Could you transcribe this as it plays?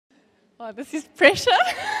Oh, this is pressure.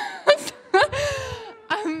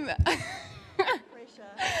 um,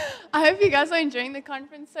 I hope you guys are enjoying the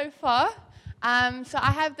conference so far. So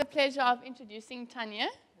I have the pleasure of introducing Tania.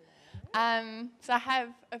 So I have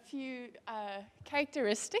a few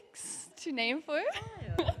characteristics to name for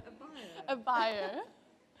her. A bio.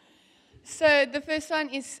 So the first one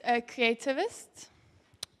is a creativist,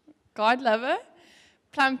 God lover,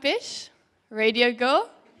 plumpish, radio girl,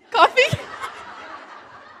 coffee.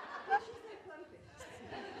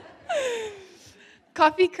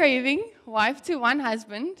 Coffee craving, wife to one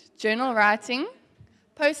husband, journal writing,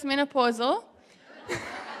 postmenopausal,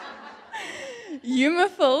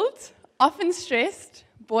 humor-filled, often stressed,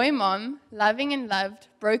 boy mom, loving and loved,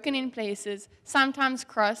 broken in places, sometimes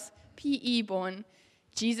cross, PE born,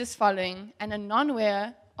 Jesus following, and a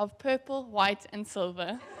non-wearer of purple, white, and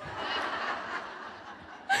silver.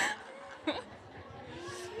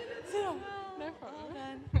 No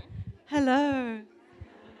problem. Hello.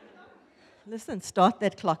 Listen, start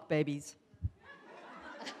that clock, babies.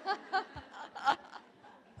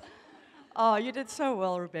 Oh, you did so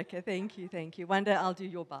well, Rebecca. Thank you, thank you. One day I'll do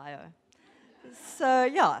your bio. So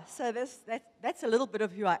that's a little bit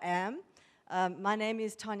of who I am. My name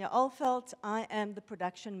is Tania Ahlfeldt. I am the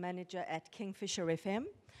production manager at Kingfisher FM.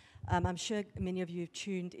 I'm sure many of you have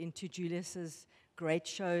tuned into Julius's great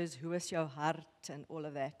shows, Hoe is jou hart, and all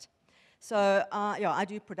of that. So, I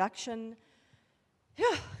do production.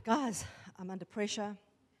 Yeah, guys, I'm under pressure.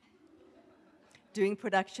 Doing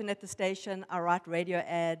production at the station, I write radio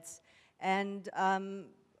ads, and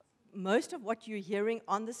most of what you're hearing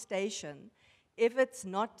on the station, if it's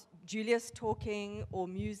not Julius talking or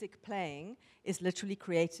music playing, is literally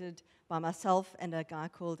created by myself and a guy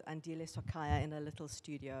called Andile Sokaya in a little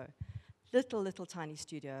studio. Little tiny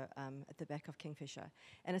studio at the back of Kingfisher.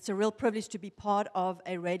 And it's a real privilege to be part of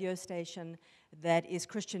a radio station that is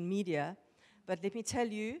Christian media. But let me tell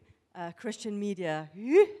you, Christian media,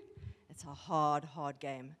 it's a hard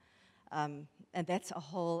game. And that's a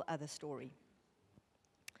whole other story.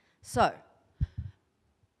 So,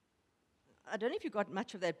 I don't know if you got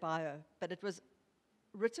much of that bio, but it was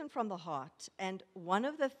written from the heart. And one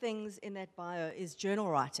of the things in that bio is journal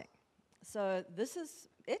writing. So this is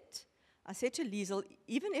it. I said to Liesel,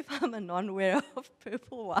 even if I'm a non-wearer of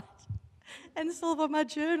purple, white, and silver, my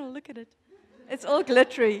journal, look at it. It's all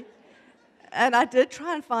glittery. And I did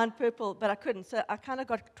try and find purple, but I couldn't. So I kind of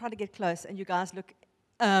tried to get close, and you guys look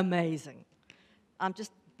amazing. I'm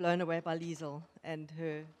just blown away by Liesel and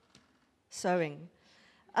her sewing.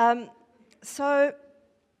 So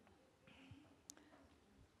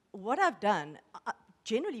what I've done,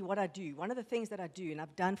 generally what I do, one of the things that I do, and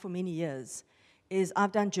I've done for many years, is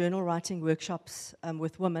I've done journal writing workshops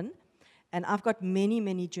with women, and I've got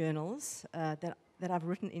many journals that I've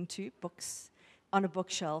written into books on a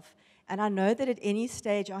bookshelf, and I know that at any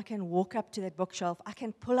stage I can walk up to that bookshelf, I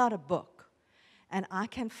can pull out a book, and I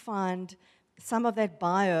can find some of that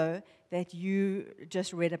bio that you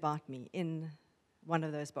just read about me in one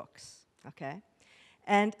of those books, okay?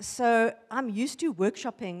 And so I'm used to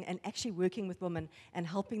workshopping and actually working with women and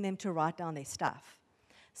helping them to write down their stuff.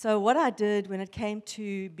 So what I did when it came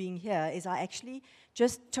to being here is I actually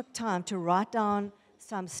just took time to write down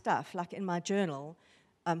some stuff, like in my journal,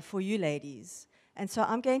 for you ladies. And so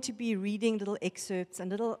I'm going to be reading little excerpts and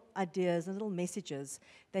little ideas and little messages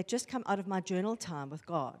that just come out of my journal time with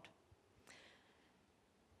God.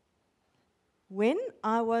 When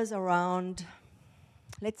I was around,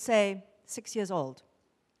 let's say, 6 years old,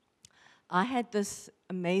 I had this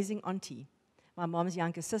amazing auntie, my mom's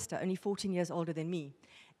younger sister, only 14 years older than me.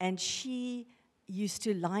 And she used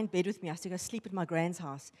to lie in bed with me. I used to go sleep at my grand's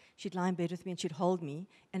house. She'd lie in bed with me and she'd hold me.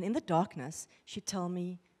 And in the darkness, she'd tell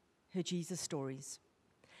me her Jesus stories.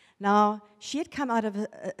 Now, she had come out of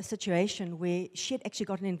a situation where she had actually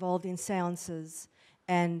gotten involved in seances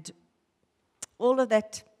and all of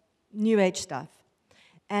that New Age stuff.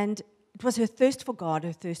 And it was her thirst for God,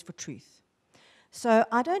 her thirst for truth. So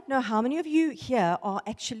I don't know how many of you here are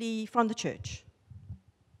actually from the church.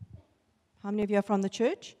 How many of you are from the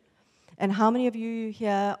church? And how many of you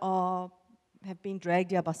here have been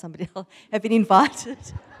dragged here by somebody else, have been invited?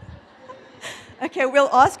 Okay, we'll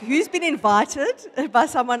ask who's been invited by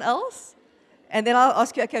someone else? And then I'll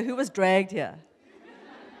ask you, okay, who was dragged here?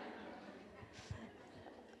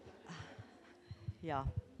 Yeah.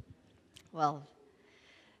 Well,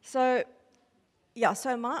 so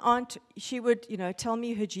my aunt, she would, tell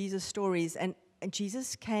me her Jesus stories, and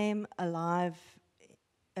Jesus came alive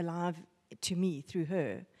to me through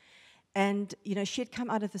her. And, she had come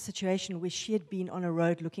out of the situation where she had been on a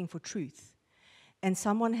road looking for truth. And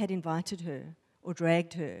someone had invited her or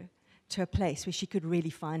dragged her to a place where she could really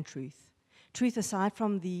find truth. Truth aside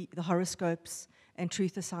from the horoscopes, and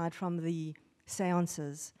truth aside from the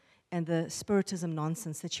seances and the spiritism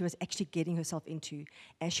nonsense that she was actually getting herself into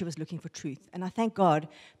as she was looking for truth. And I thank God,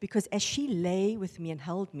 because as she lay with me and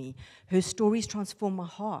held me, her stories transformed my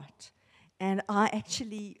heart. And I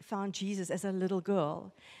actually found Jesus as a little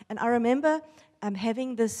girl. And I remember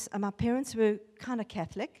having this, my parents were kind of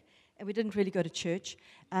Catholic, and we didn't really go to church.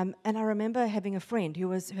 And I remember having a friend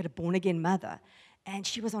who had a born-again mother, and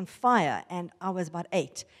she was on fire, and I was about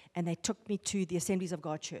 8, and they took me to the Assemblies of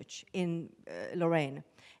God Church in Lorraine.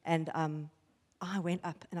 And I went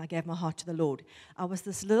up and I gave my heart to the Lord. I was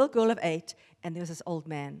this little girl of 8, and there was this old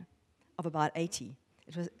man of about 80.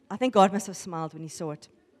 I think God must have smiled when he saw it.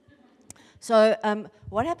 So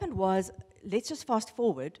what happened was, let's just fast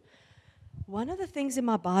forward. One of the things in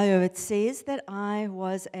my bio, it says that I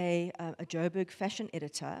was a Joburg fashion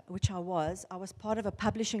editor, which I was. I was part of a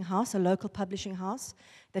publishing house, a local publishing house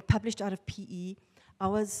that published out of PE.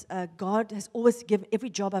 God has always given, every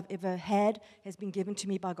job I've ever had has been given to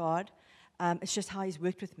me by God. It's just how he's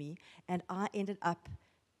worked with me. And I ended up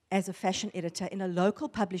as a fashion editor in a local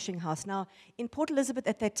publishing house. Now, in Port Elizabeth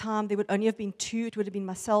at that time, there would only have been 2. It would have been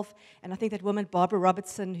myself, and I think that woman, Barbara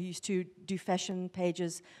Robertson, who used to do fashion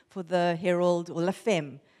pages for the Herald or La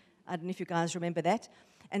Femme. I don't know if you guys remember that.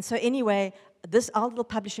 And so anyway, our little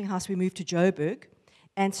publishing house, we moved to Joburg.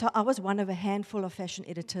 And so I was one of a handful of fashion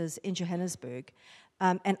editors in Johannesburg.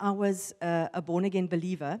 And I was a born-again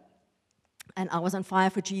believer. And I was on fire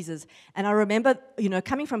for Jesus. And I remember,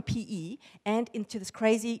 coming from PE and into this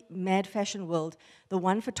crazy, mad fashion world, the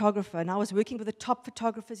one photographer, and I was working with the top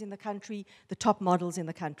photographers in the country, the top models in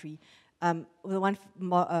the country. The one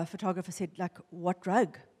photographer said, like, what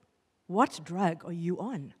drug? What drug are you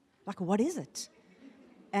on? Like, what is it?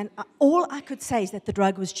 And all I could say is that the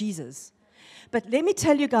drug was Jesus. But let me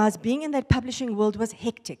tell you guys, being in that publishing world was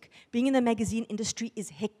hectic. Being in the magazine industry is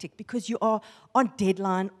hectic because you are on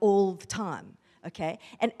deadline all the time, okay?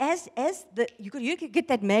 And you could get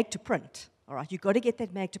that mag to print, all right? You've got to get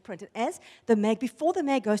that mag to print. And before the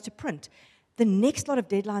mag goes to print, the next lot of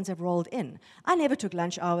deadlines have rolled in. I never took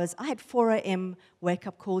lunch hours. I had 4 a.m.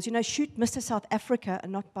 wake-up calls. Shoot Mr. South Africa,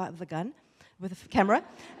 and not with a gun, with a camera.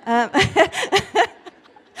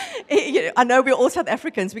 I know we're all South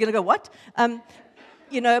Africans. We're going to go, what?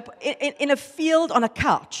 In a field on a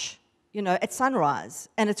couch, at sunrise,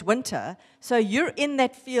 and it's winter. So you're in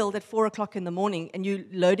that field at 4 o'clock in the morning, and you're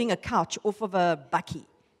loading a couch off of a bakkie,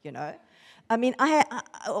 I mean,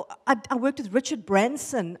 I worked with Richard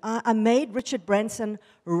Branson. I made Richard Branson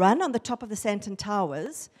run on the top of the Sandton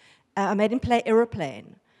Towers. I made him play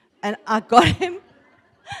aeroplane. And I got him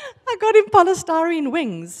polystyrene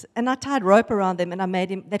wings, and I tied rope around them, and I made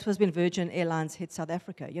him, that was when Virgin Airlines hit South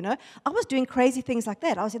Africa, I was doing crazy things like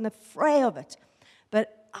that. I was in the fray of it.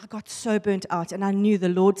 But I got so burnt out, and I knew the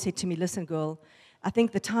Lord said to me, listen, girl, I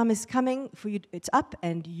think the time is coming for you, it's up,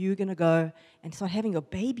 and you're going to go and start having your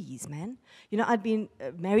babies, man. I'd been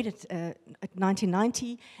married at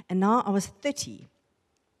 1990, and now I was 30,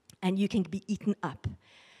 and you can be eaten up.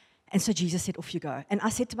 And so Jesus said, off you go. And I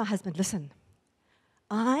said to my husband, listen,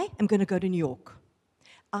 I am going to go to New York.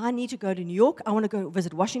 I need to go to New York. I want to go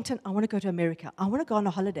visit Washington. I want to go to America. I want to go on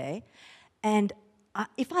a holiday. And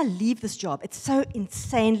if I leave this job, it's so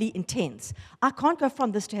insanely intense. I can't go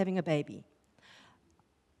from this to having a baby.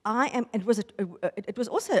 It was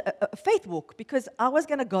also a faith walk, because I was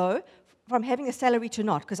going to go from having a salary to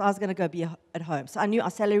not, because I was going to go be at home. So I knew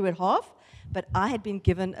our salary would half, but I had been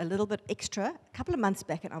given a little bit extra a couple of months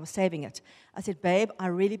back, and I was saving it. I said, babe, I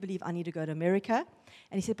really believe I need to go to America.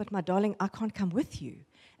 And he said, but my darling, I can't come with you.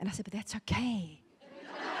 And I said, but that's okay.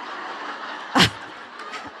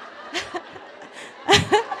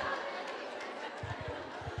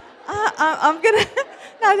 I'm going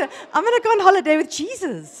to go on holiday with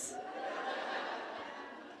Jesus.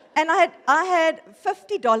 And I had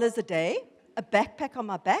 $50 a day, a backpack on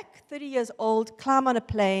my back, 30 years old, climb on a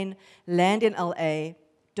plane, land in LA,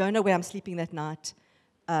 don't know where I'm sleeping that night.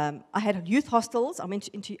 I had youth hostels. I went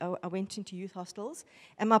into youth hostels.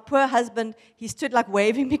 And my poor husband, he stood like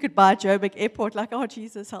waving me goodbye at Joburg Airport, like, oh,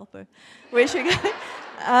 Jesus, help her. Where should we go?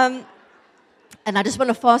 And I just want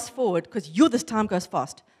to fast forward, because this time goes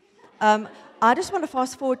fast. I just want to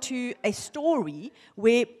fast forward to a story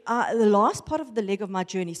where the last part of the leg of my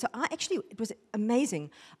journey, so it was amazing.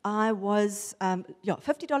 I was,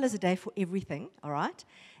 $50 a day for everything, all right?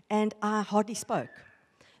 And I hardly spoke.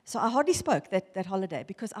 So I hardly spoke that holiday,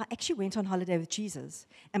 because I actually went on holiday with Jesus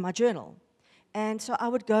and my journal. And so I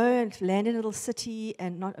would go and land in a little city,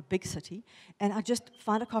 and not a big city, and I'd just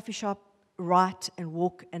find a coffee shop, write and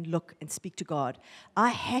walk and look and speak to God. I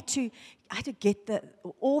had to get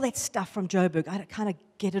all that stuff from Joburg. I had to kind of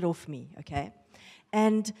get it off me, okay?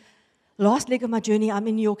 And last leg of my journey, I'm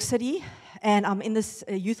in New York City, and I'm in this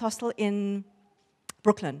youth hostel in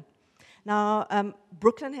Brooklyn. Now,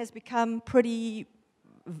 Brooklyn has become pretty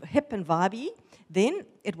hip and vibey. Then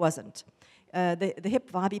it wasn't. The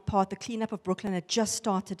hip, vibey part, the cleanup of Brooklyn had just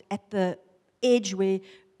started at the edge where,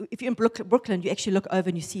 if you're in Brooklyn, you actually look over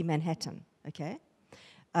and you see Manhattan, okay?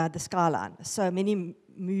 The skyline. So many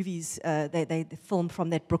movies, they film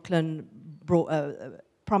from that Brooklyn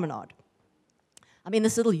promenade. I'm in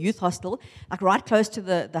this little youth hostel, like right close to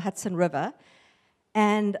the Hudson River,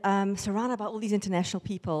 and surrounded by all these international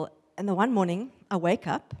people. And the one morning, I wake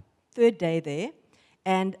up, third day there,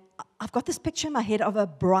 and I've got this picture in my head of a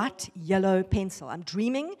bright yellow pencil. I'm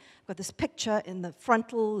dreaming. I've got this picture in the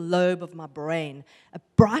frontal lobe of my brain. A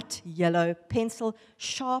bright yellow pencil,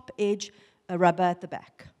 sharp edge, a rubber at the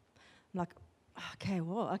back. I'm like,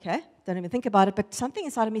 okay. Don't even think about it. But something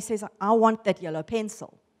inside of me says, I want that yellow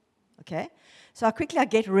pencil. Okay? So I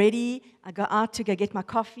get ready. I go out to go get my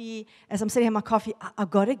coffee. As I'm sitting having my coffee, I've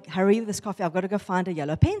got to hurry with this coffee. I've got to go find a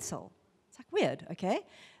yellow pencil. It's like weird, okay?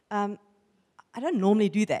 I don't normally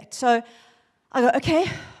do that. So I go, okay,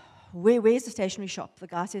 where's the stationery shop? The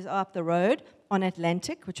guy says, up the road on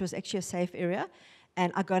Atlantic, which was actually a safe area.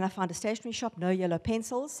 And I go and I find a stationery shop, no yellow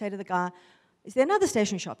pencils. Say to the guy, is there another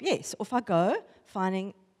stationery shop? Yes. Off I go,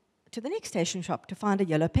 finding to the next stationery shop to find a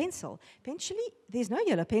yellow pencil. Eventually, there's no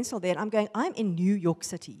yellow pencil there. And I'm in New York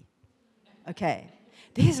City. Okay.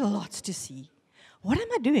 There's lots to see. What am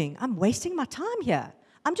I doing? I'm wasting my time here.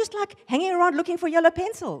 I'm just like hanging around looking for yellow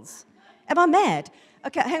pencils. Am I mad?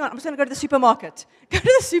 Okay, hang on. I'm just going to go to the supermarket. Go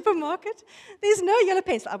to the supermarket. There's no yellow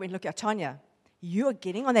pencil. I went, look, Tania, you are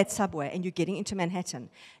getting on that subway and you're getting into Manhattan.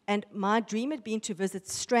 And my dream had been to visit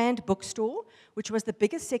Strand Bookstore, which was the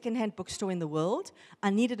biggest secondhand bookstore in the world.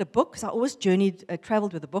 I needed a book because I always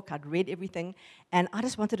traveled with a book. I'd read everything. And I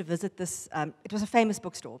just wanted to visit this. It was a famous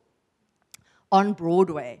bookstore on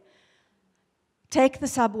Broadway. Take the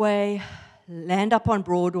subway, land up on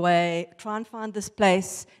Broadway, try and find this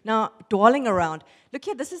place. Now, dwelling around. Look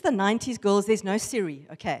here, this is the 90s, girls. There's no Siri,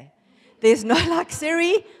 okay? There's no, like,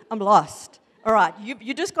 Siri, I'm lost. All right,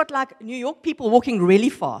 you just got, like, New York people walking really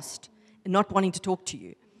fast and not wanting to talk to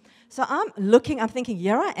you. So I'm thinking,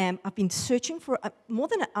 here I am. I've been searching for more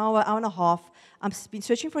than an hour and a half. I've been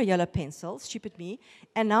searching for a yellow pencil, stupid me,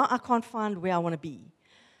 and now I can't find where I want to be.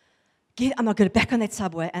 I'm going to go back on that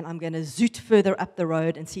subway, and I'm going to zoot further up the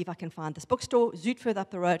road and see if I can find this bookstore. Zoot further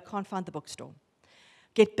up the road, can't find the bookstore.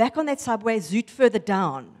 Get back on that subway, zoot further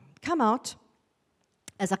down. Come out.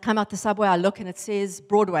 As I come out the subway, I look, and it says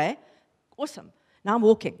Broadway. Awesome. Now I'm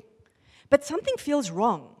walking. But something feels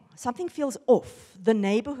wrong. Something feels off. The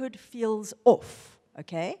neighborhood feels off,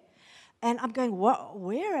 okay? And I'm going,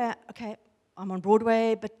 where? Okay, I'm on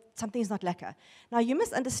Broadway, but something's not lekker. Now, you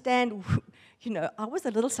must understand, I was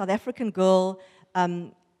a little South African girl.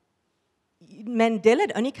 Mandela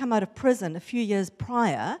had only come out of prison a few years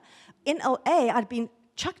prior. In LA, I'd been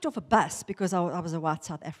chucked off a bus because I was a white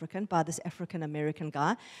South African by this African-American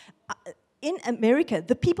guy. In America,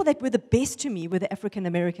 the people that were the best to me were the African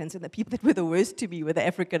Americans, and the people that were the worst to me were the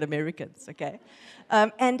African Americans, okay?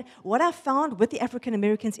 And what I found with the African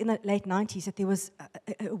Americans in the late 90s, that there was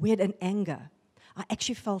a weird anger. I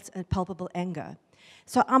actually felt a palpable anger.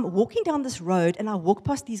 So I'm walking down this road, and I walk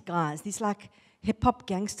past these guys, these like hip-hop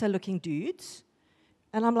gangster-looking dudes,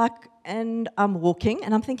 and I'm walking,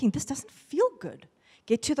 and I'm thinking, this doesn't feel good.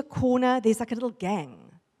 Get to the corner, there's like a little gang.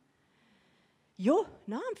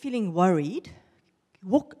 Now I'm feeling worried.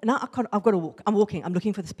 I've got to walk. I'm walking. I'm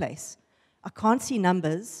looking for this place. I can't see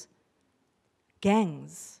numbers. Gang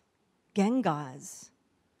guys.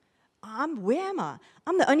 Where am I?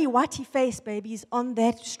 I'm the only whitey face babies on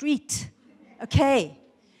that street. Okay.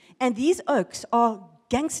 And these oaks are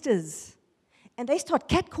gangsters. And they start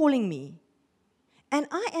catcalling me. And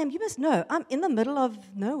you must know, I'm in the middle of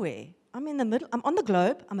nowhere. I'm on the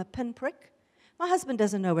globe. I'm a pinprick. My husband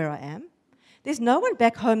doesn't know where I am. There's no one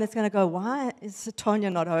back home that's going to go, why is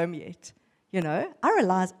Tania not home yet? I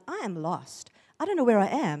realize I am lost. I don't know where I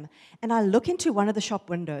am. And I look into one of the shop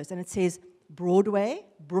windows, and it says, Broadway,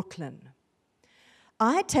 Brooklyn.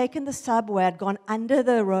 I had taken the subway, I'd gone under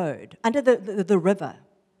the road, under the river,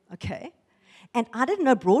 okay? And I didn't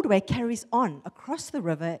know Broadway carries on across the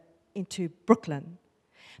river into Brooklyn.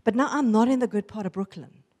 But now I'm not in the good part of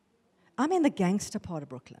Brooklyn. I'm in the gangster part of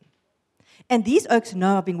Brooklyn. And these oaks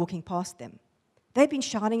know I've been walking past them. They've been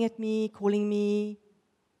shouting at me, calling me.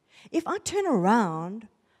 If I turn around,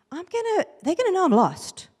 they're going to know I'm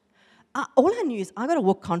lost. all I knew is I got to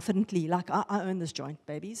walk confidently, like I own this joint,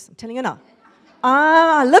 babies. I'm telling you now.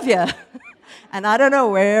 I live here, and I don't know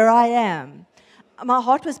where I am. My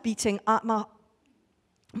heart was beating. My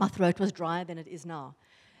throat was drier than it is now.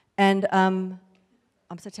 And I'm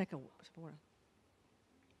going to take a water.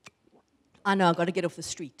 I know I've got to get off the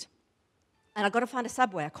street. And I've got to find a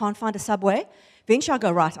subway. I can't find a subway. Eventually I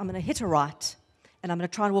go right. I'm going to hit a right, and I'm going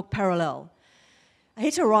to try and walk parallel. I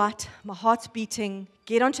hit a right, my heart's beating,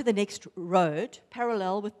 get onto the next road,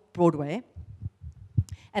 parallel with Broadway,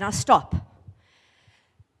 and I stop.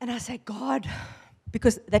 And I say, God,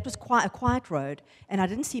 because that was quite a quiet road, and I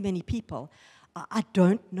didn't see many people. I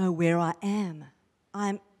don't know where I am.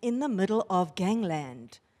 I'm in the middle of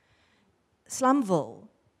gangland, Slumville.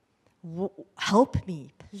 Help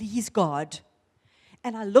me, please, God.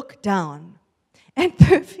 And I look down, and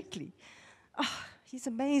perfectly, he's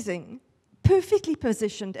amazing, perfectly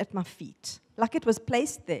positioned at my feet, like it was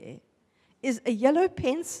placed there, is a yellow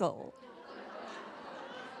pencil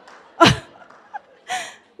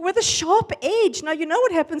with a sharp edge. Now, you know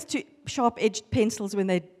what happens to sharp-edged pencils when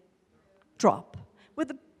they drop? With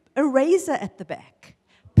an eraser at the back,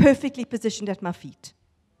 perfectly positioned at my feet.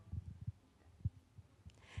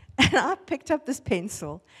 And I picked up this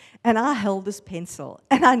pencil, and I held this pencil,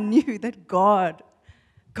 and I knew that God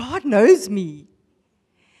knows me.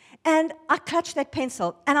 And I clutched that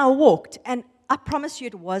pencil, and I walked, and I promise you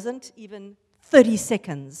it wasn't even 30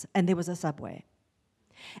 seconds, and there was a subway.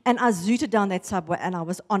 And I zooted down that subway, and I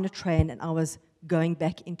was on a train, and I was going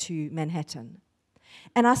back into Manhattan.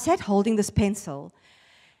 And I sat holding this pencil,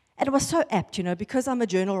 and it was so apt, you know, because I'm a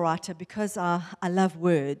journal writer, because I love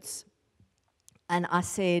words. And I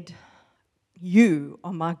said, you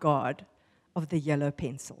are my God of the yellow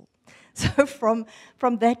pencil. So from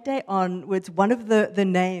that day onwards, one of the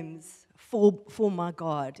names for my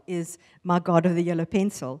God is my God of the yellow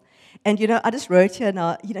pencil. And, you know, I just wrote here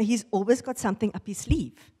now, you know, he's always got something up his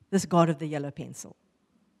sleeve, this God of the yellow pencil.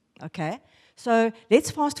 Okay? So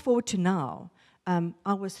let's fast forward to now.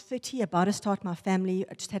 I was 30, about to start my family.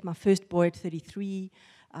 I just had my first boy at 33.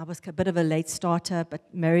 I was a bit of a late starter, but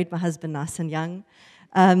married my husband nice and young.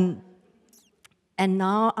 And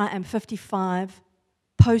now I am 55,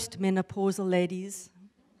 post-menopausal, ladies.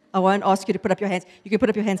 I won't ask you to put up your hands. You can put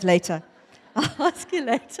up your hands later. I'll ask you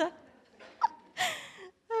later.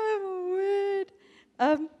 Oh, my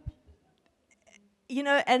word. You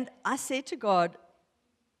know, and I said to God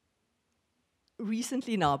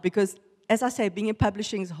recently now, because, as I say, being in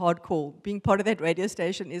publishing is hardcore. Being part of that radio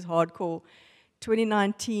station is hardcore.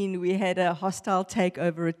 2019, we had a hostile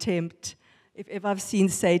takeover attempt. If I've seen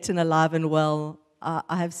Satan alive and well,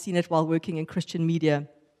 I have seen it while working in Christian media.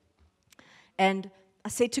 And I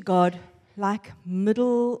said to God, like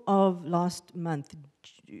middle of last month,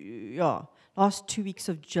 last 2 weeks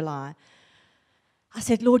of July, I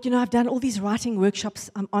said, Lord, you know, I've done all these writing workshops.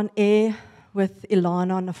 I'm on air with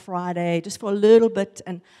Ilana on a Friday, just for a little bit,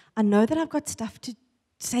 and I know that I've got stuff to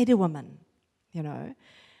say to women, you know.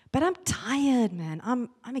 But I'm tired, man.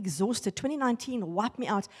 I'm exhausted. 2019 wiped me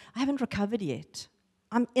out. I haven't recovered yet.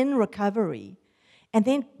 I'm in recovery. And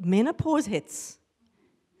then menopause hits.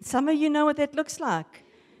 Some of you know what that looks like.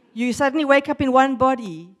 You suddenly wake up in one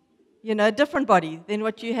body, you know, a different body than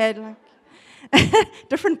what you had, like,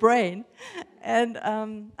 different brain. And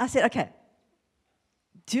I said, okay,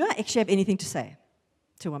 do I actually have anything to say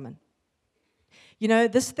to women? You know,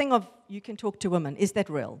 this thing of you can talk to women, is that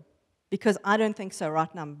real? Because I don't think so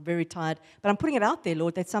right now. I'm very tired. But I'm putting it out there,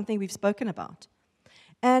 Lord. That's something we've spoken about.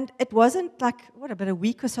 And it wasn't like, about a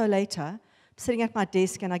week or so later, I'm sitting at my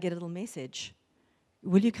desk and I get a little message.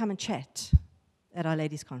 Will you come and chat at Our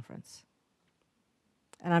Ladies' Conference?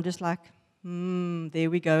 And I'm just like, there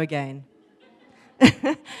we go again.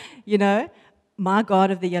 You know, my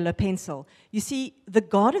God of the yellow pencil. You see, the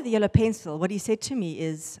God of the yellow pencil, what he said to me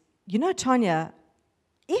is, you know, Tania,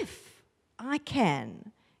 if I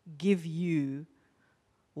can give you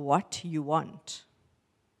what you want,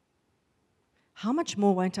 how much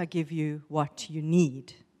more won't I give you what you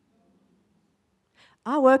need?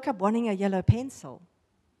 I woke up wanting a yellow pencil,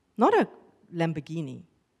 not a Lamborghini.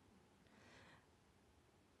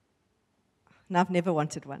 No, I've never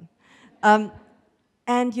wanted one.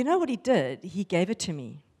 And you know what he did? He gave it to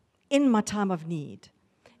me in my time of need.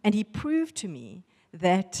 And he proved to me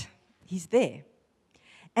that he's there.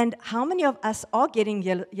 And how many of us are getting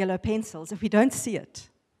yellow pencils if we don't see it?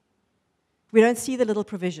 We don't see the little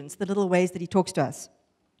provisions, the little ways that he talks to us.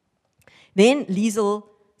 Then Liesel,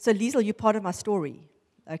 so Liesel, you're part of my story,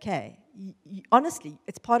 okay? Honestly,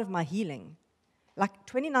 it's part of my healing. Like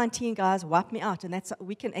 2019, guys, wiped me out, and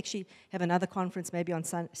we can actually have another conference maybe on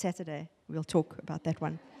Saturday. We'll talk about that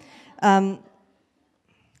one.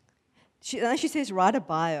 She says, write a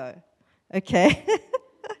bio. Okay.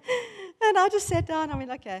 And I just sat down. I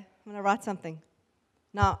went, okay, I'm going to write something.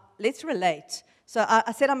 Now, let's relate. So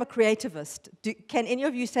I said I'm a creativist. Can any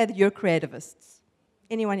of you say that you're creativists?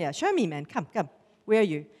 Anyone here? Show me, man. Come. Where are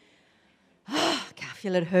you? I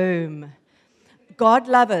feel at home. God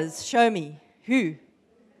lovers, show me. Who?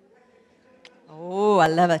 Oh, I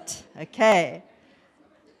love it. Okay.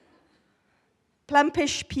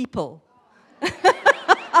 Plumpish people.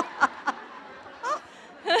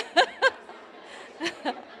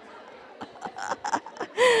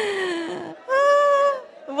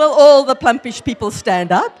 Will all the plumpish people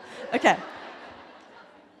stand up? Okay.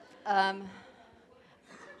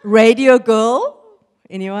 Radio girl.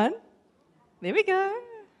 Anyone? There we go.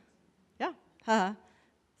 Yeah.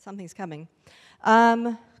 Something's coming.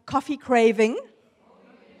 Coffee craving.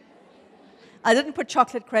 I didn't put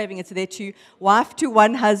chocolate craving. It's there too. Wife to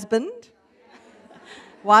one husband.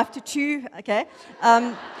 Wife to two. Okay.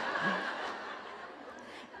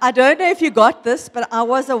 I don't know if you got this, but I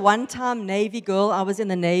was a one-time Navy girl. I was in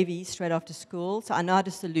the Navy straight after school, so I know how to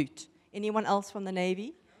salute. Anyone else from the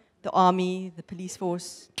Navy? The Army, the police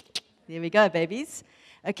force? There we go, babies.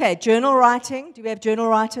 Okay, journal writing. Do we have journal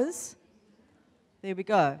writers? There we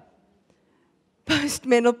go.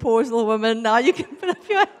 Postmenopausal woman. Now you can put up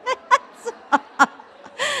your hands.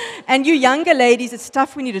 And you younger ladies, it's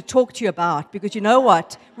stuff we need to talk to you about, because you know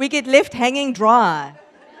what? We get left hanging dry,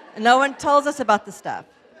 and no one tells us about the stuff.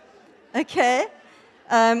 Okay,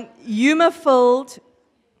 humor-filled,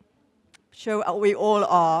 sure we all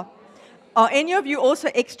are. Are any of you also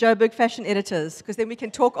ex-Joburg fashion editors? Because then we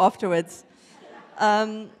can talk afterwards.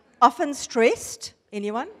 Often stressed,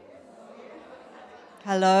 anyone?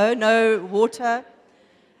 Hello, no water.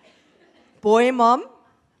 Boy mom.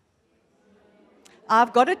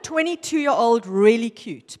 I've got a 22-year-old really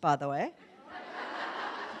cute, by the way.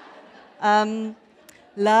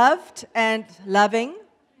 Loved and loving.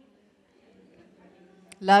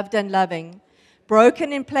 Loved and loving.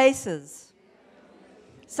 Broken in places.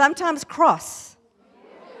 Sometimes cross.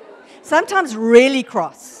 Sometimes really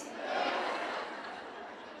cross.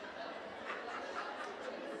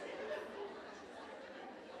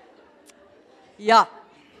 Yeah.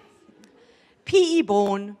 PE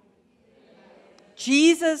born.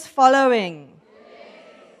 Jesus following.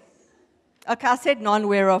 Okay, I said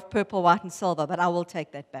non-wearer of purple, white, and silver, but I will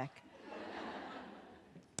take that back.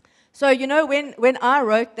 So, you know, when I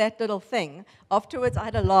wrote that little thing, afterwards I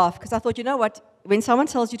had a laugh, because I thought, you know what, when someone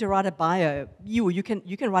tells you to write a bio, you can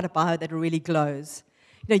write a bio that really glows.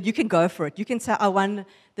 You know, you can go for it. You can say, I won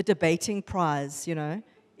the debating prize, you know,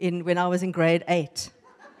 when I was in grade 8.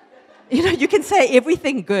 You know, you can say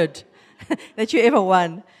everything good that you ever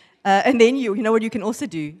won. And then you know what you can also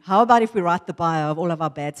do? How about if we write the bio of all of our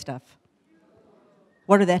bad stuff?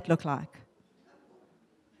 What would that look like?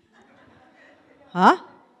 Huh?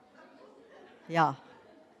 Yeah.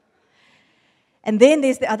 And then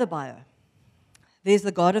there's the other bio. There's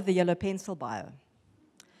the God of the Yellow Pencil bio.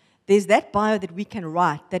 There's that bio that we can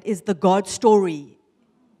write that is the God story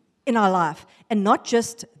in our life. And not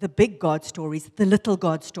just the big God stories, the little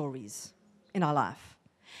God stories in our life.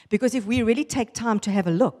 Because if we really take time to have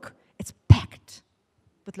a look, it's packed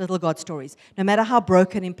with little God stories. No matter how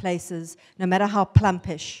broken in places, no matter how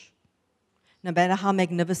plumpish, no matter how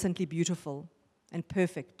magnificently beautiful and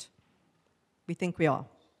perfect we think we are.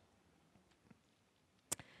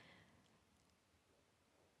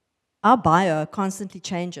 Our bio constantly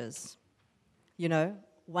changes. You know,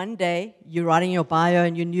 one day you're writing your bio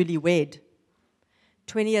and you're newlywed.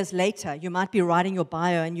 20 years later, you might be writing your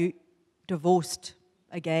bio and you're divorced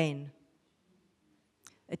again.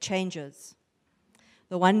 It changes.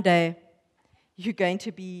 The one day you're going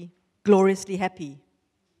to be gloriously happy.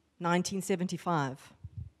 1975.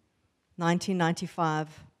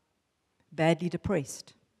 1995. Badly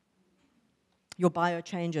depressed. Your bio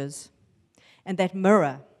changes. And that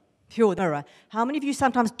mirror, pure mirror. How many of you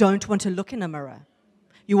sometimes don't want to look in a mirror?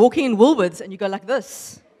 You're walking in Woolworths and you go like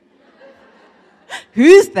this.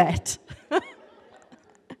 Who's that?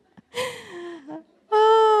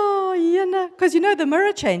 Oh, you know, because you know the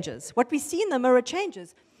mirror changes. What we see in the mirror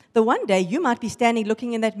changes. The one day you might be standing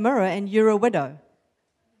looking in that mirror and you're a widow.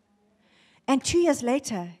 And 2 years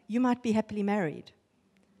later, you might be happily married.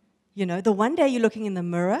 You know, the one day you're looking in the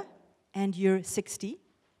mirror and you're 60.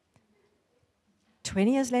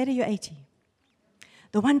 20 years later, you're 80.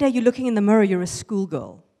 The one day you're looking in the mirror, you're a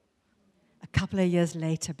schoolgirl. A couple of years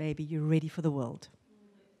later, baby, you're ready for the world.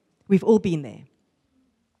 We've all been there.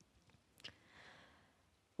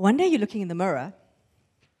 One day you're looking in the mirror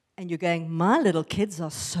and you're going, my little kids are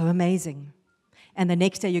so amazing. And the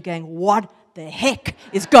next day you're going, what the heck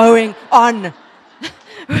is going on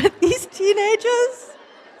with these teenagers?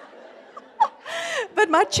 But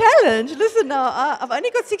my challenge, listen now, I've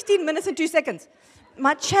only got 16 minutes and 2 seconds.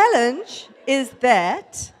 My challenge is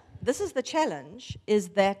that, this is the challenge, is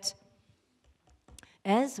that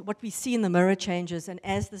as what we see in the mirror changes and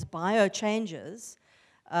as this bio changes,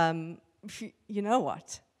 you know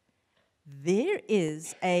what? There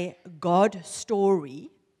is a God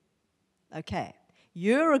story. Okay,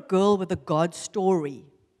 you're a girl with a God story.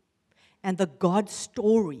 And the God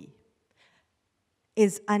story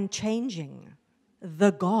is unchanging.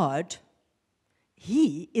 The God,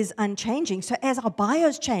 He is unchanging. So as our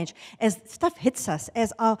bios change, as stuff hits us,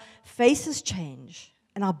 as our faces change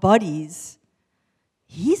and our bodies,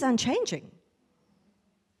 He's unchanging.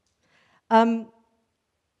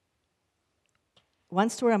 One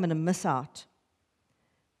story I'm going to miss out.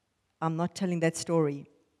 I'm not telling that story.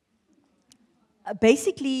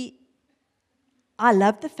 Basically, I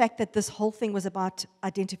love the fact that this whole thing was about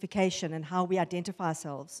identification and how we identify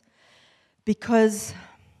ourselves. Because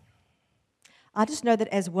I just know that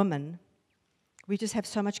as women, we just have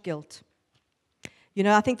so much guilt. You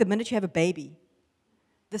know, I think the minute you have a baby,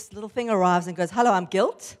 this little thing arrives and goes, hello, I'm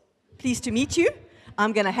Guilt. Pleased to meet you.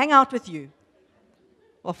 I'm going to hang out with you.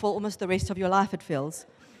 Well, for almost the rest of your life, it feels.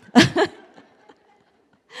 But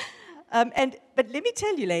let me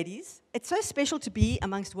tell you, ladies, it's so special to be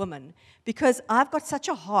amongst women because I've got such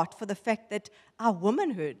a heart for the fact that our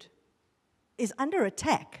womanhood is under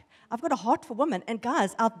attack. I've got a heart for women. And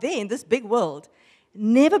guys, out there in this big world,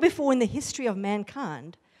 never before in the history of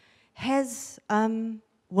mankind has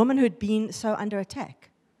womanhood been so under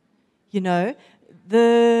attack. You know,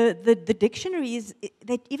 the dictionaries,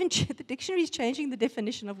 the dictionary is changing the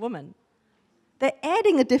definition of woman. They're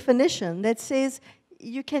adding a definition that says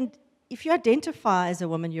you can, if you identify as a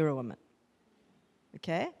woman, you're a woman.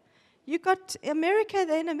 Okay? You got America,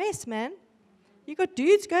 they're in a mess, man. You got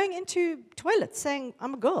dudes going into toilets saying,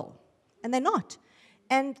 I'm a girl. And they're not.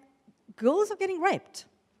 And girls are getting raped.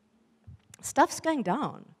 Stuff's going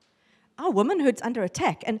down. Our womanhood's under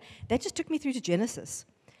attack. And that just took me through to Genesis.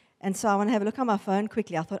 And so I want to have a look on my phone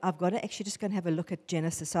quickly. I thought, I've got to actually just go and have a look at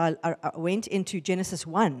Genesis. So I went into Genesis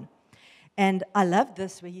 1. And I love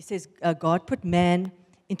this where he says, God put man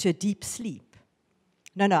into a deep sleep.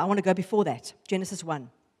 No, I want to go before that. Genesis 1.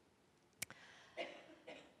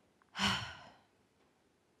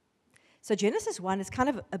 So Genesis 1 is kind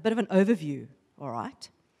of a bit of an overview, all right?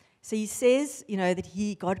 So he says, you know, that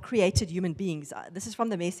God created human beings. This is from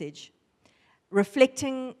the Message.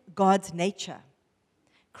 Reflecting God's nature.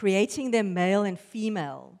 Creating them male and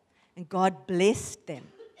female. And God blessed them.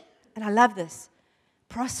 And I love this.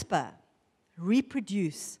 Prosper.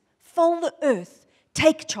 Reproduce. Fill the earth.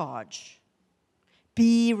 Take charge.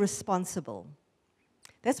 Be responsible.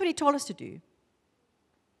 That's what he told us to do.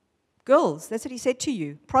 Girls, that's what he said to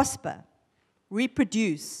you. Prosper.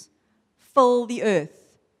 Reproduce. Fill the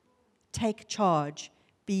earth. Take charge.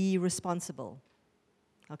 Be responsible.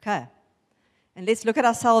 Okay. And let's look at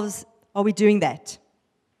ourselves. Are we doing that?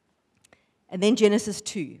 And then Genesis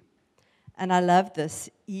 2. And I love this.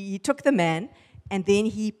 He took the man, and then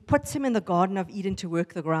he puts him in the Garden of Eden to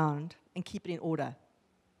work the ground and keep it in order.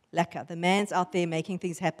 Lekker. The man's out there making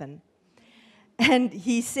things happen. And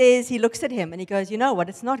he says, he looks at him, and he goes, you know what?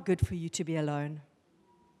 It's not good for you to be alone.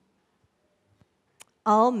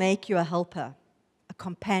 I'll make you a helper, a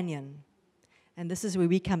companion. And this is where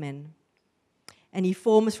we come in. And he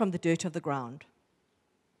forms from the dirt of the ground.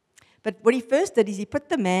 But what he first did is he put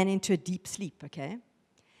the man into a deep sleep, okay?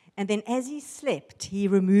 And then as he slept, he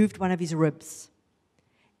removed one of his ribs.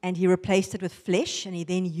 And he replaced it with flesh, and he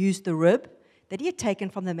then used the rib that he had taken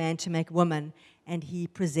from the man to make woman, and he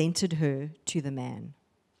presented her to the man.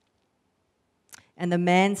 And the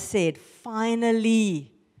man said,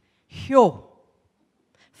 finally,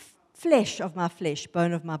 flesh of my flesh,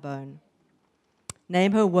 bone of my bone.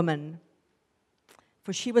 Name her woman,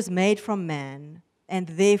 for she was made from man. And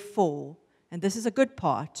therefore, and this is a good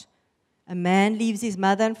part, a man leaves his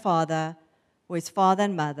mother and father, or his father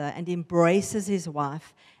and mother, and embraces his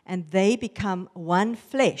wife, and they become one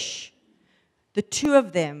flesh. The two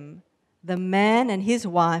of them, the man and his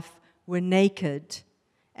wife, were naked,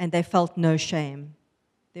 and they felt no shame.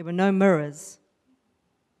 There were no mirrors.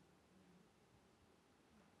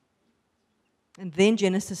 And then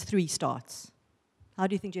Genesis 3 starts. How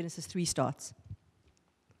do you think Genesis 3 starts?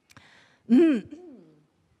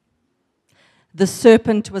 The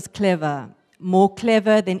serpent was clever, more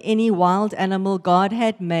clever than any wild animal God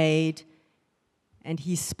had made, and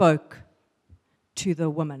he spoke to the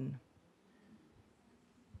woman.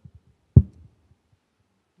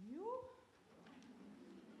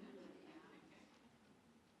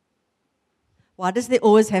 Why does there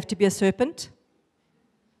always have to be a serpent?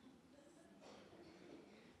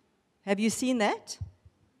 Have you seen that?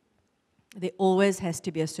 There always has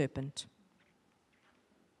to be a serpent.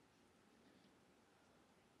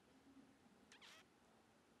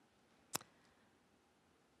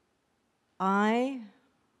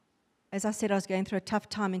 As I said, I was going through a tough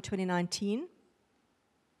time in 2019.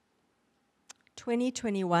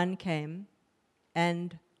 2021 came,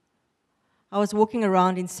 and I was walking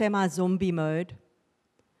around in semi-zombie mode.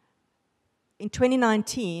 In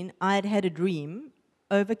 2019, I had had a dream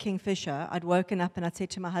over Kingfisher. I'd woken up and I'd said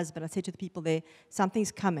to my husband, I said to the people there,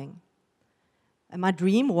 something's coming. And my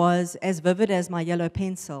dream was as vivid as my yellow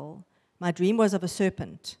pencil. My dream was of a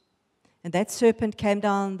serpent. And that serpent came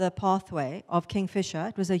down the pathway of Kingfisher.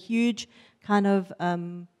 It was a huge kind of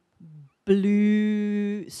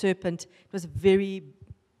blue serpent. It was very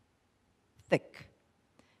thick.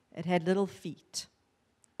 It had little feet.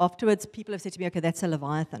 Afterwards, people have said to me, okay, that's a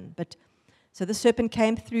Leviathan. So the serpent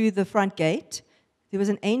came through the front gate. There was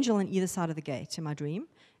an angel on either side of the gate in my dream.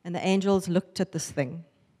 And the angels looked at this thing,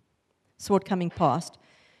 saw it coming past,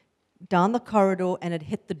 down the corridor, and it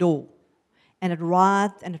hit the door. And it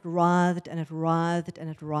writhed, and it writhed, and it writhed, and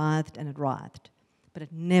it writhed, and it writhed. But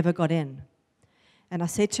it never got in. And I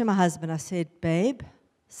said to my husband, I said, babe,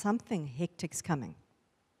 something hectic's coming.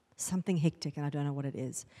 Something hectic, and I don't know what it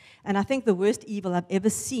is. And I think the worst evil I've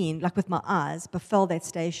ever seen, like with my eyes, befell that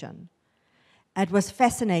station. It was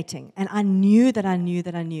fascinating. And I knew that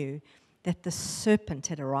the serpent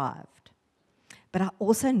had arrived. But I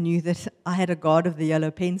also knew that I had a God of the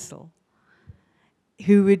yellow pencil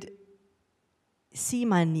who would see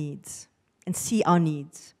my needs and see our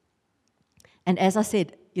needs. And as I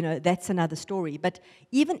said, that's another story. But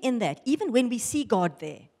even in that, even when we see God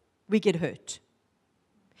there, we get hurt.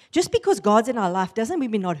 Just because God's in our life doesn't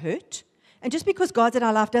mean we're not hurt. And just because God's in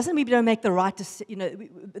our life doesn't mean we don't make the right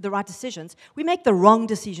decisions. We make the wrong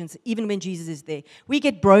decisions even when Jesus is there. We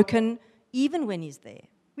get broken even when He's there.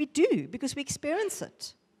 We do, because we experience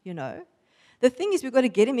it, The thing is, we've got to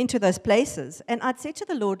get Him into those places. And I'd say to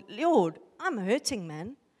the Lord, Lord, I'm hurting,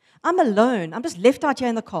 man. I'm alone. I'm just left out here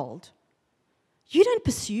in the cold. You don't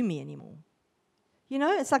pursue me anymore.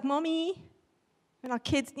 It's like, Mommy, when our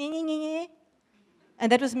kids, nye, nye, nye, nye.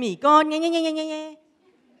 And that was me. God, nye, nye, nye, nye, nye.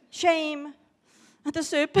 Shame. And the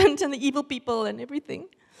serpent and the evil people and everything.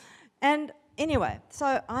 And anyway,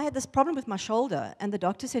 so I had this problem with my shoulder. And the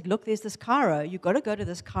doctor said, look, there's this chiro. You've got to go to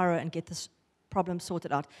this chiro and get this problem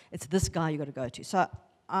sorted out. It's this guy you got to go to. So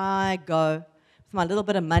I go with my little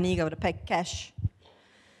bit of money, go to pay cash,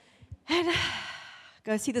 and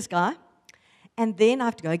go see this guy. And then I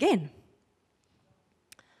have to go again.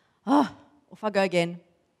 Off I go again.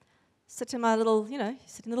 Sit in my little,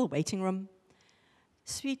 sit in the little waiting room.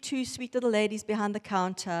 Two sweet little ladies behind the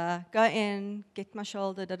counter. Go in, get my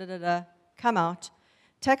shoulder, come out.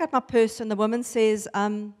 Take out my purse, and the woman says,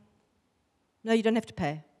 no, you don't have to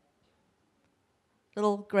pay.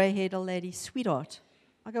 Little grey-haired old lady, sweetheart.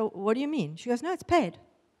 I go, what do you mean? She goes, no, it's paid.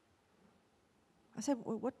 I said,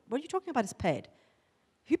 what are you talking about, it's paid?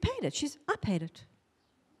 Who paid it? I paid it.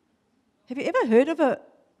 Have you ever heard of a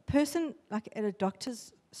person, like at a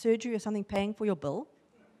doctor's surgery or something, paying for your bill?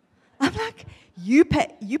 I'm like, you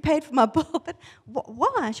paid for my bill, but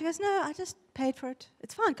why? She goes, no, I just paid for it.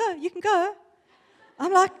 It's fine, go, you can go.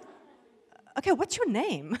 I'm like, okay, what's your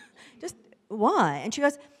name? Just why? And she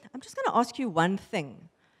goes, I'm just going to ask you one thing.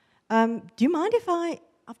 Do you mind if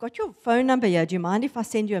I've got your phone number here, do you mind if I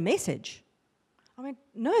send you a message? I went,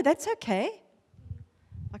 no, that's okay.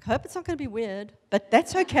 I hope it's not going to be weird, but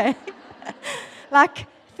that's okay. Like,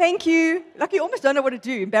 thank you. Like, you almost don't know what to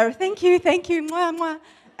do. Embarrassed. Thank you, mwah, mwah.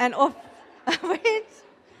 And off I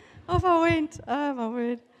went. Oh, my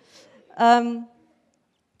word.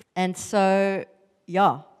 And so,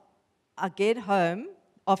 I get home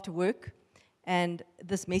after work, and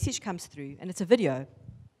this message comes through, and it's a video.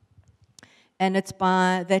 And it's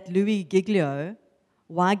by that Louis Giglio,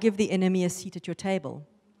 Why Give the Enemy a Seat at Your Table?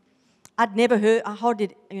 I'd never heard,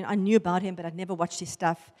 I knew about him, but I'd never watched his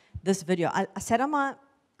stuff. This video, I sat on my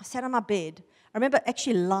bed. I remember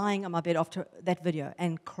actually lying on my bed after that video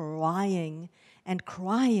and crying and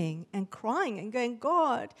crying and crying and going,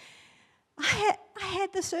 God, I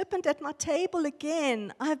had the serpent at my table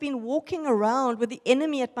again. I have been walking around with the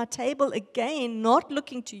enemy at my table again, not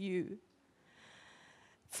looking to you.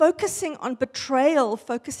 Focusing on betrayal,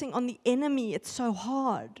 focusing on the enemy, it's so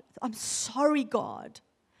hard. I'm sorry, God.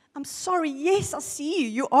 I'm sorry. Yes, I see you.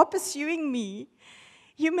 You are pursuing me.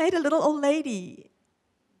 You made a little old lady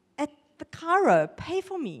at the chiro pay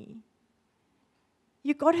for me.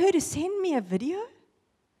 You got her to send me a video?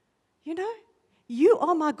 You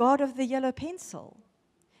are my God of the yellow pencil.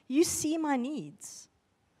 You see my needs.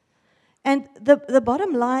 And the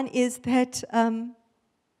bottom line is that,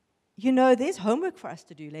 there's homework for us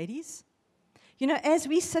to do, ladies. As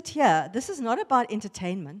we sit here, this is not about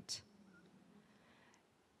entertainment.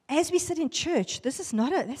 As we sit in church, that's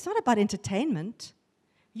not about entertainment.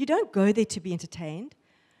 You don't go there to be entertained.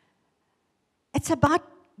 It's about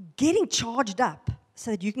getting charged up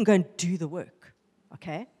so that you can go and do the work,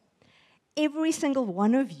 okay? Every single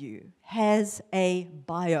one of you has a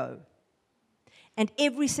bio. And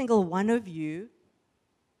every single one of you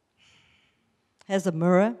has a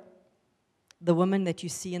mirror, the woman that you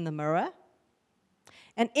see in the mirror.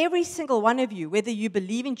 And every single one of you, whether you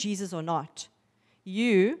believe in Jesus or not,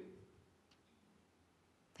 you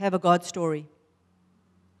have a God story.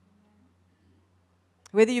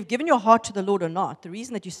 Whether you've given your heart to the Lord or not, the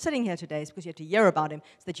reason that you're sitting here today is because you have to hear about Him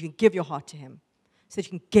so that you can give your heart to Him, so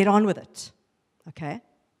that you can get on with it. Okay?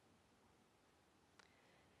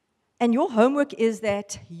 And your homework is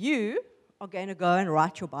that you are going to go and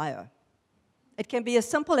write your bio. It can be as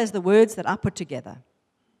simple as the words that I put together,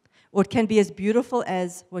 or it can be as beautiful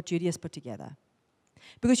as what Judy has put together.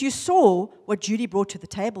 Because you saw what Judy brought to the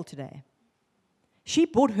table today. She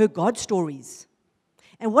brought her God stories.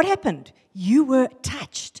 And what happened? You were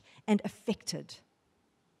touched and affected.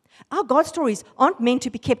 Our God stories aren't meant to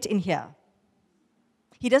be kept in here.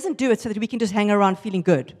 He doesn't do it so that we can just hang around feeling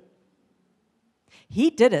good. He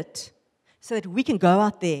did it so that we can go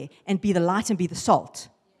out there and be the light and be the salt.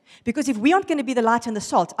 Because if we aren't going to be the light and the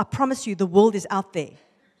salt, I promise you the world is out there.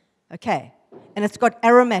 Okay? And it's got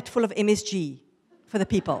aromat full of MSG for the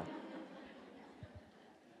people.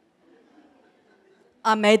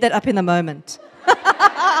 I made that up in the moment.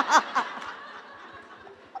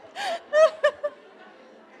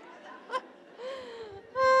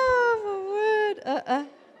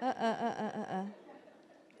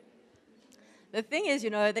 The thing is,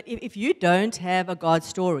 that if you don't have a God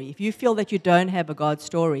story, if you feel that you don't have a God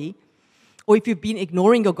story, or if you've been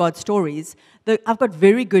ignoring your God stories, I've got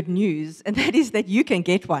very good news, and that is that you can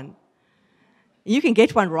get one. You can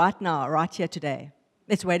get one right now, right here today.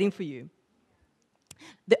 It's waiting for you.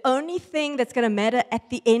 The only thing that's going to matter at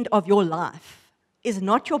the end of your life is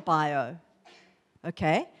not your bio,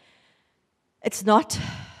 okay? It's not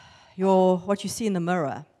what you see in the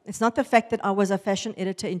mirror. It's not the fact that I was a fashion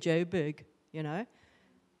editor in Joburg, I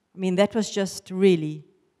mean, that was just really,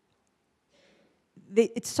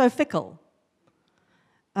 it's so fickle.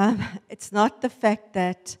 It's not the fact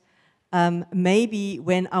that maybe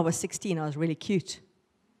when I was 16 I was really cute,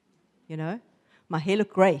 my hair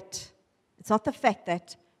looked great. It's not the fact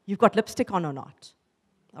that you've got lipstick on or not.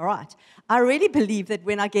 All right. I really believe that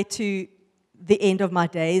when I get to the end of my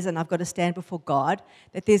days and I've got to stand before God,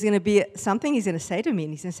 that there's going to be something He's going to say to me.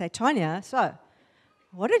 And He's going to say, Tania, so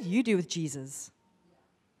what did you do with Jesus?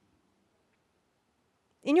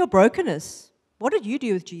 In your brokenness, what did you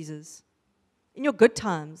do with Jesus? In your good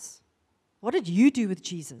times, what did you do with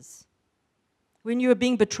Jesus? When you were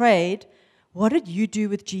being betrayed, what did you do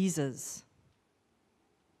with Jesus?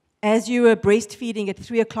 As you were breastfeeding at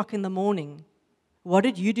 3 o'clock in the morning, what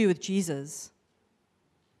did you do with Jesus?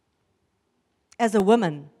 As a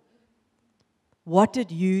woman, what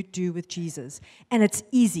did you do with Jesus? And it's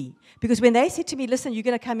easy. Because when they said to me, listen, you're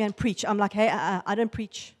going to come here and preach, I'm like, hey, I don't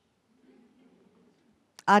preach.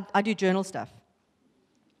 I do journal stuff.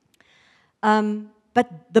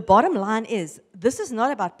 But the bottom line is, this is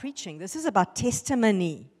not about preaching. This is about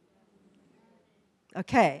testimony.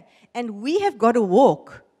 Okay? And we have got to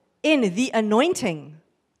walk in the anointing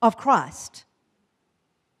of Christ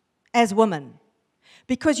as women.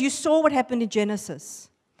 Because you saw what happened in Genesis.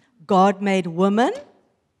 God made woman,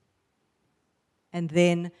 and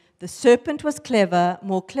then the serpent was clever,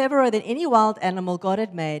 more cleverer than any wild animal God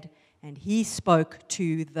had made, and he spoke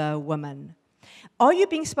to the woman. Are you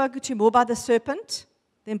being spoken to more by the serpent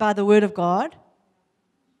than by the word of God?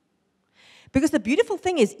 Because the beautiful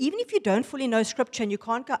thing is, even if you don't fully know Scripture and you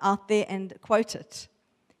can't go out there and quote it,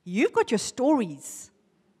 you've got your stories.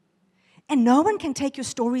 And no one can take your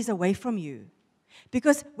stories away from you.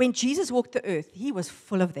 Because when Jesus walked the earth, He was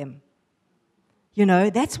full of them.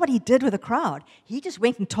 That's what He did with the crowd. He just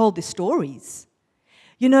went and told the stories.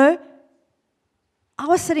 I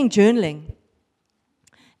was sitting journaling,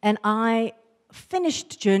 and I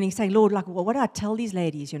finished journaling saying, Lord, what do I tell these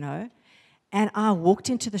ladies, And I walked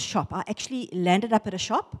into the shop. I actually landed up at a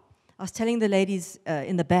shop. I was telling the ladies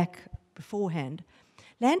in the back beforehand.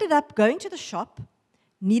 Landed up going to the shop,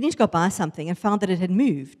 needing to go buy something, and found that it had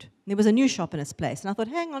moved. There was a new shop in its place. And I thought,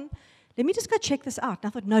 hang on, let me just go check this out. And I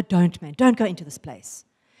thought, no, don't, man. Don't go into this place.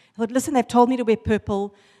 I thought, listen, they've told me to wear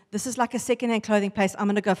purple. this is like a second-hand clothing place. I'm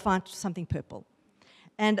going to go find something purple.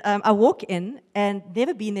 And I walk in, and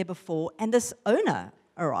never been there before, and this owner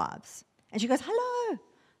arrives. And she goes, hello,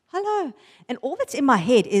 hello. And all that's in my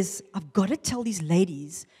head is, I've got to tell these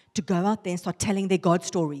ladies to go out there and start telling their God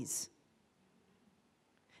stories.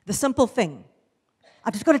 The simple thing.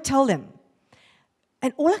 I've just got to tell them.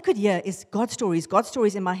 And all I could hear is God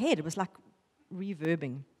stories in my head. It was like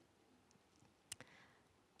reverbing.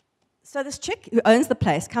 So this chick who owns the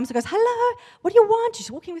place comes and goes, hello, what do you want?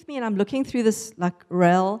 She's walking with me, and I'm looking through this like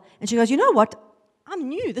rail. And she goes, you know what? I'm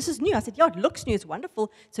new. This is new. I said, yeah, it looks new. It's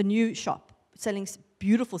wonderful. It's a new shop selling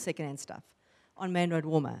beautiful secondhand stuff on Main Road,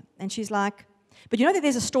 Warmer. And she's like, but you know that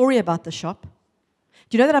there's a story about the shop?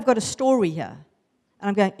 Do you know that I've got a story here? And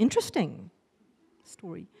I'm going, interesting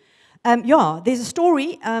story. Yeah, there's a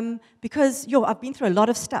story because, I've been through a lot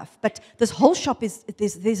of stuff, but this whole shop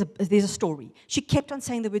there's a story. She kept on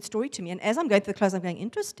saying the word story to me, and as I'm going to the close, I'm going,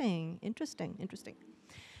 interesting.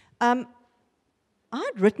 I'd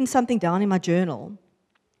written something down in my journal,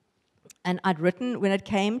 and I'd written, when it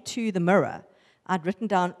came to the mirror, I'd written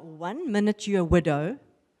down, 1 minute you're a widow,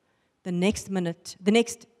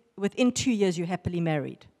 within 2 years you're happily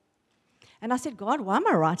married. And I said, God, why am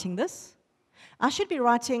I writing this? I should be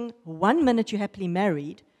writing 1 minute you're happily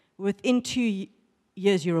married, within 2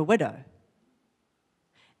 years you're a widow.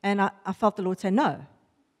 And I felt the Lord say, no.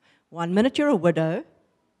 1 minute you're a widow,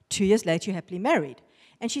 2 years later you're happily married.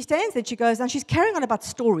 And she stands there and she goes, and she's carrying on about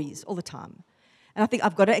stories all the time. And I think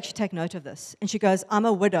I've got to actually take note of this. And she goes, I'm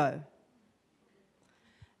a widow.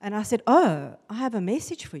 And I said, oh, I have a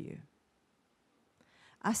message for you.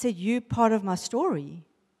 I said, you're part of my story.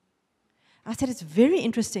 I said, it's very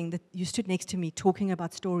interesting that you stood next to me talking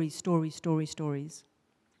about stories.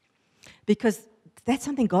 Because that's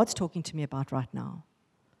something God's talking to me about right now.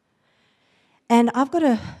 And I've got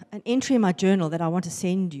an entry in my journal that I want to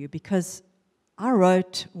send you because I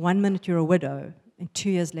wrote, 1 minute you're a widow, and 2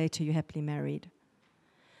 years later you're happily married.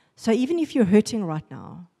 So even if you're hurting right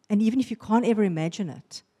now, and even if you can't ever imagine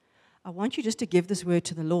it, I want you just to give this word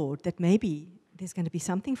to the Lord that maybe there's going to be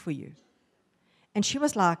something for you. And she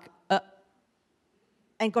was like,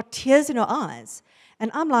 and got tears in her eyes.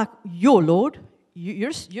 And I'm like, your Lord,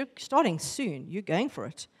 you're starting soon. You're going for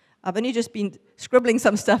it. I've only just been scribbling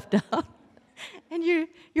some stuff down. And you're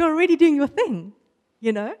already doing your thing,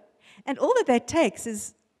 And all that takes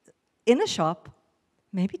is, in a shop,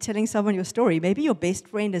 maybe telling someone your story. Maybe your best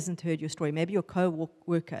friend hasn't heard your story. Maybe your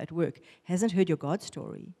co-worker at work hasn't heard your God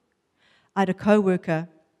story. I had a co-worker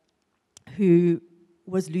who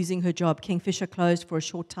was losing her job. Kingfisher closed for a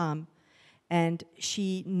short time. And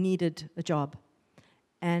she needed a job.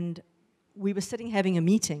 And we were sitting having a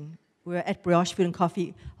meeting. We were at Brioche Food and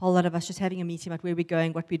Coffee, a whole lot of us just having a meeting about where we're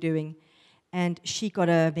going, what we're doing. And she got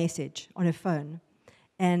a message on her phone.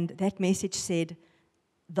 And that message said,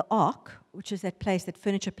 the Ark, which is that place, that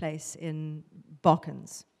furniture place in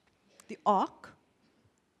Barkens, the Ark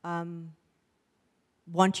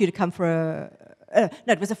want you to come for no,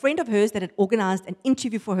 it was a friend of hers that had organized an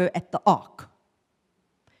interview for her at the Ark.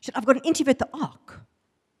 She said, I've got an interview at the Ark.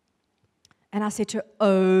 And I said to her,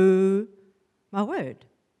 oh, my word.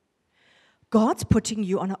 God's putting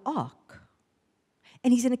you on an ark.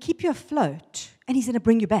 And He's going to keep you afloat. And He's going to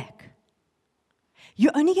bring you back.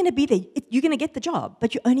 You're only going to be there. You're going to get the job.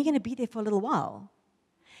 But you're only going to be there for a little while.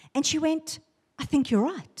 And she went, I think you're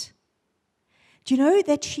right. Do you know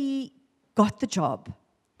that she got the job?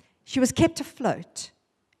 She was kept afloat.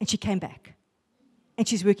 And she came back. And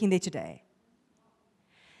she's working there today.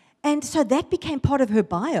 And so that became part of her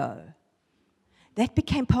bio. That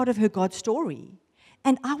became part of her God story.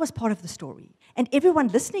 And I was part of the story. And everyone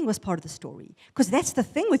listening was part of the story. Because that's the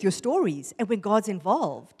thing with your stories and when God's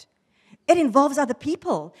involved. It involves other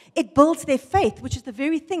people. It builds their faith, which is the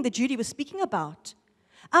very thing that Judy was speaking about.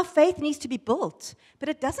 Our faith needs to be built. But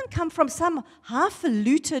it doesn't come from some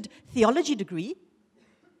highfalutin theology degree.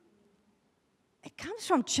 It comes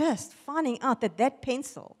from just finding out that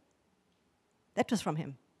pencil, that was from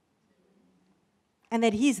Him. And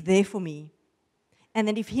that He's there for me. And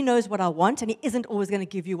that if He knows what I want, and He isn't always going to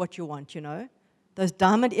give you what you want, Those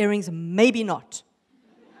diamond earrings, maybe not.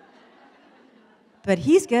 But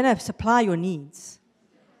He's going to supply your needs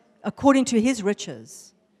according to His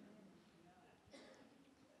riches.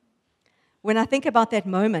 When I think about that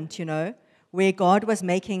moment, where God was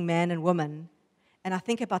making man and woman, and I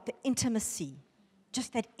think about the intimacy,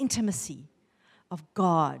 just that intimacy of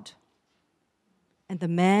God and the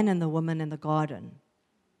man and the woman in the garden.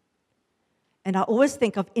 And I always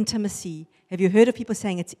think of intimacy. Have you heard of people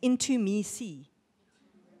saying it's into me, see?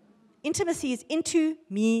 Intimacy is into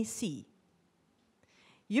me, see.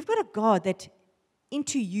 You've got a God that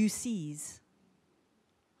into UCs.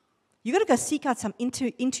 You got to go seek out some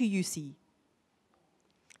into UC.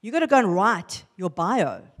 You got to go and write your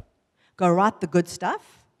bio. Go write the good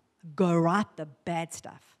stuff. Go write the bad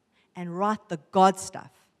stuff. And write the God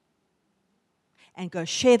stuff. And go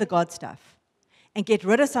share the God stuff. And get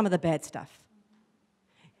rid of some of the bad stuff.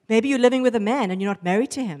 Maybe you're living with a man and you're not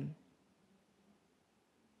married to him.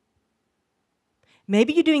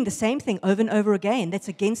 Maybe you're doing the same thing over and over again that's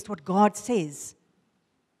against what God says.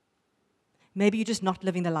 Maybe you're just not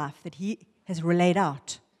living the life that He has relayed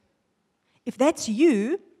out. If that's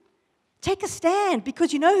you, take a stand,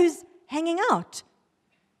 because you know who's hanging out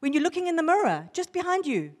when you're looking in the mirror, just behind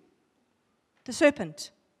you, the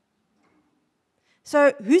serpent.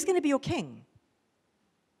 So who's going to be your king?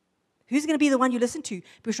 Who's going to be the one you listen to?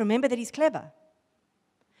 Because remember that he's clever.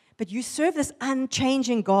 But you serve this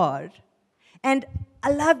unchanging God. And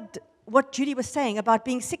I loved what Judy was saying about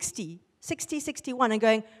being 60, 61, and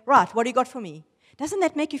going, right, what do you got for me? Doesn't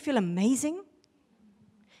that make you feel amazing?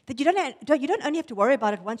 That you don't only have to worry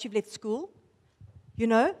about it once you've left school. You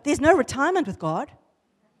know, there's no retirement with God.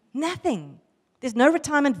 Nothing. There's no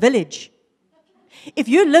retirement village. If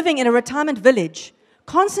you're living in a retirement village,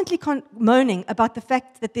 constantly moaning about the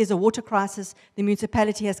fact that there's a water crisis, the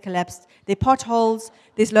municipality has collapsed, there are potholes,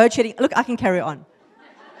 there's load shedding. Look, I can carry on.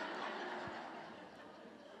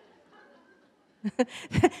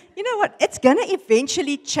 You know what? It's going to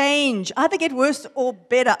eventually change, either get worse or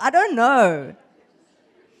better. I don't know.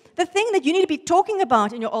 The thing that you need to be talking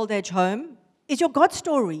about in your old age home is your God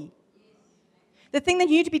story. The thing that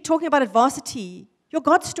you need to be talking about at varsity, your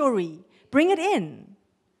God story. Bring it in.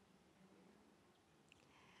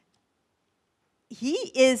 He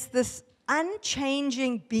is this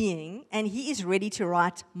unchanging being, and He is ready to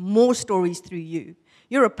write more stories through you.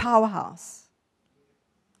 You're a powerhouse.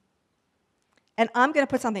 And I'm going to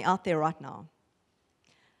put something out there right now.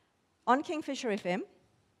 On Kingfisher FM,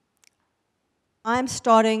 I'm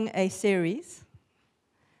starting a series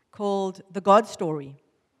called The God Story.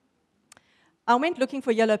 I went looking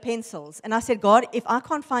for yellow pencils, and I said, God, if I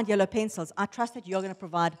can't find yellow pencils, I trust that you're going to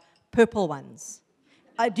provide purple ones.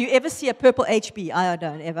 Do you ever see a purple HB? I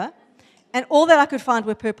don't, ever. And all that I could find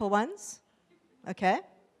were purple ones. Okay?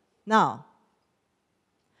 Now,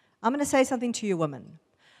 I'm going to say something to you women.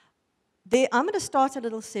 I'm going to start a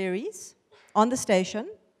little series on the station,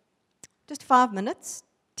 just 5 minutes,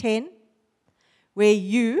 10, where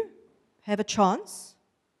you have a chance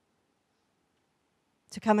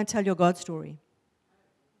to come and tell your God story.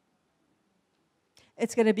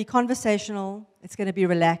 It's going to be conversational. It's going to be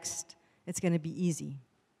relaxed. It's going to be easy.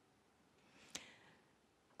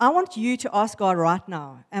 I want you to ask God right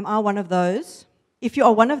now, am I one of those? If you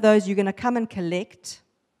are one of those, you're going to come and collect.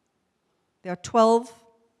 There are 12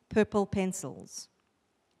 purple pencils.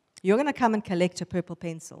 You're going to come and collect a purple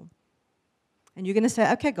pencil. And you're going to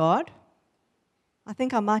say, okay, God, I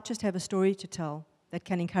think I might just have a story to tell that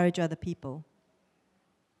can encourage other people.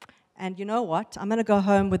 And you know what? I'm going to go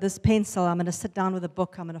home with this pencil. I'm going to sit down with a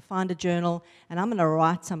book. I'm going to find a journal. And I'm going to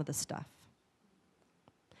write some of the stuff.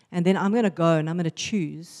 And then I'm going to go and I'm going to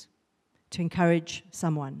choose to encourage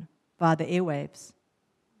someone via the airwaves.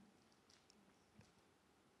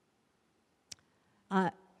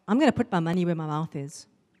 I'm going to put my money where my mouth is.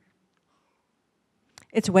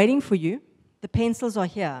 It's waiting for you. The pencils are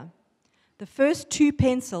here. The first 2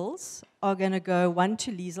 pencils are going to go, one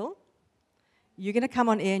to Liesel. You're going to come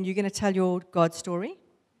on air and you're going to tell your God story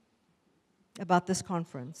about this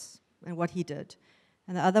conference and what he did.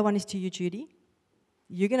 And the other one is to you, Judy.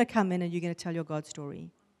 You're going to come in and you're going to tell your God story.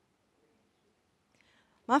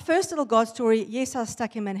 My first little God story, yes, I was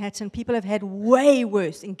stuck in Manhattan. People have had way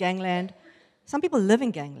worse in gangland. Some people live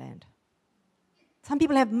in gangland. Some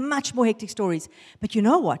people have much more hectic stories. But you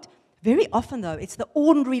know what? Very often, though, it's the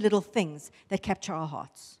ordinary little things that capture our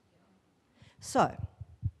hearts. So,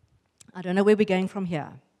 I don't know where we're going from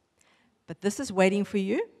here. But this is waiting for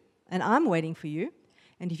you, and I'm waiting for you.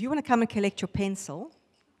 And if you want to come and collect your pencil,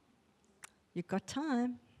 you've got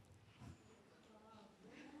time.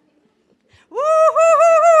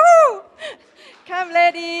 Woo-hoo-hoo-hoo-hoo! Come,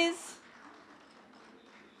 ladies.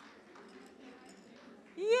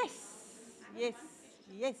 Yes, yes,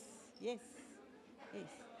 yes, yes, yes.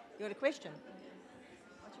 You got a question?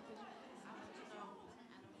 What's your question?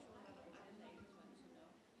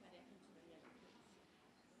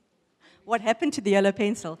 What happened to the yellow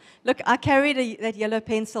pencil? Look, I carried that yellow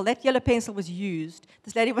pencil. That yellow pencil was used.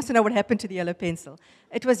 This lady wants to know what happened to the yellow pencil.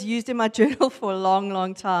 It was used in my journal for a long,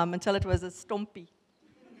 long time until it was a stompy.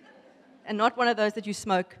 And not one of those that you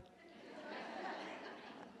smoke.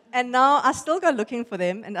 And now I still go looking for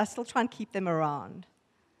them, and I still try and keep them around.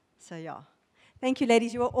 So, yeah. Thank you,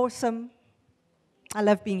 ladies. You are awesome. I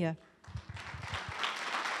love being here.